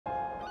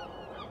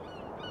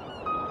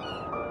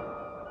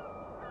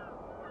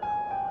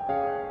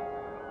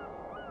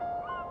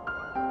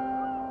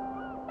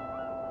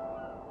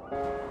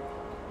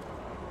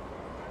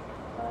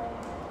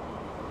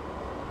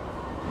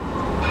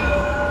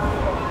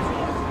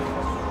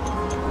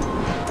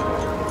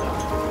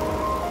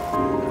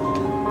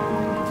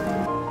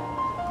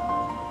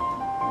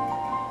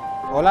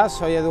Hola,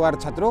 soy Eduard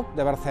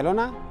de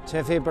Barcelona,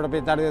 chef y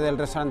propietario del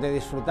restaurante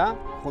Disfrutar,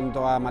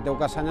 junto a Mateu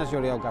Casañas y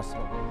Oriol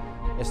Castro.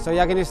 Estoy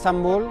aquí en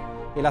Estambul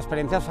y la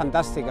experiencia es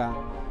fantástica.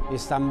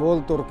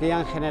 Estambul, Turquía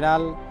en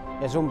general,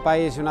 es un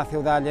país y una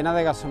ciudad llena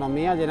de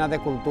gastronomía, llena de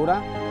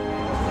cultura.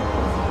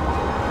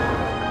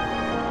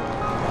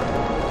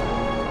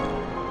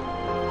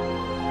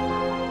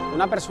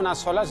 Una persona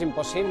sola es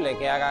imposible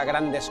que haga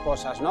grandes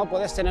cosas, ¿no?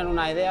 Puedes tener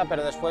una idea,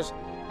 pero después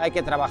hay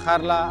que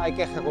trabajarla, hay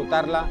que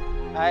ejecutarla,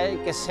 hay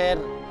que ser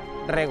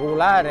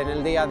regular en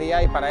el día a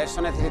día y para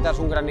eso necesitas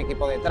un gran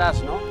equipo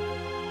detrás, ¿no?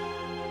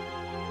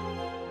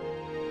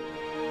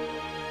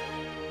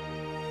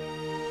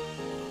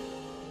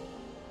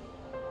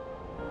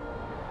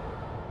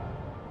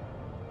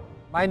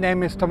 My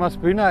name is Thomas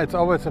Bühner. It's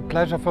always a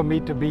pleasure for me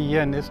to be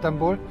here in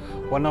Istanbul,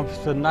 one of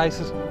the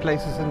nicest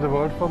places in the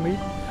world for me.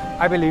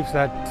 I believe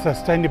that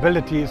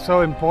sustainability is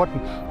so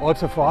important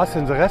also for us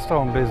in the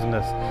restaurant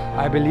business.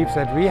 I believe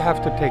that we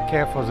have to take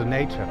care for the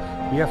nature.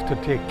 We have to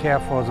take care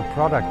for the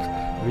products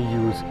we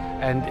use.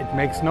 And it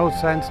makes no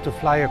sense to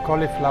fly a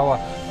cauliflower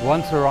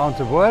once around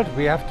the world.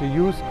 We have to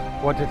use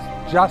what is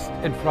just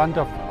in front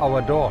of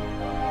our door.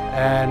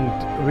 And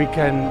we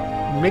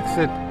can mix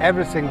it,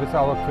 everything with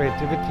our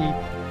creativity.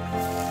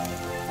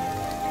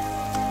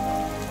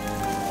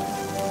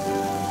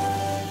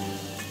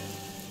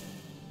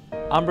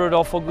 I'm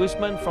Rodolfo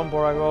Guzmán from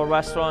Borrego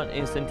restaurant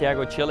in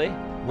Santiago, Chile.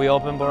 We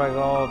opened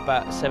Borrego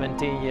about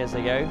 17 years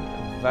ago.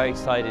 I'm very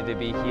excited to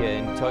be here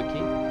in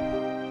Turkey.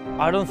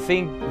 I don't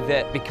think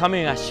that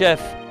becoming a chef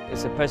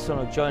is a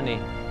personal journey,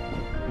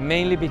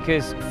 mainly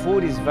because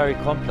food is very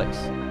complex.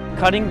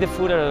 Cutting the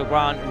food out of the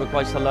ground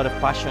requires a lot of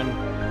passion.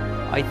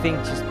 I think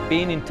just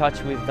being in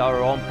touch with our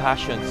own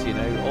passions, you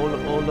know,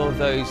 all of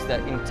those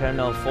that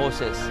internal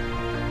forces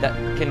that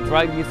can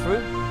drive you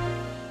through.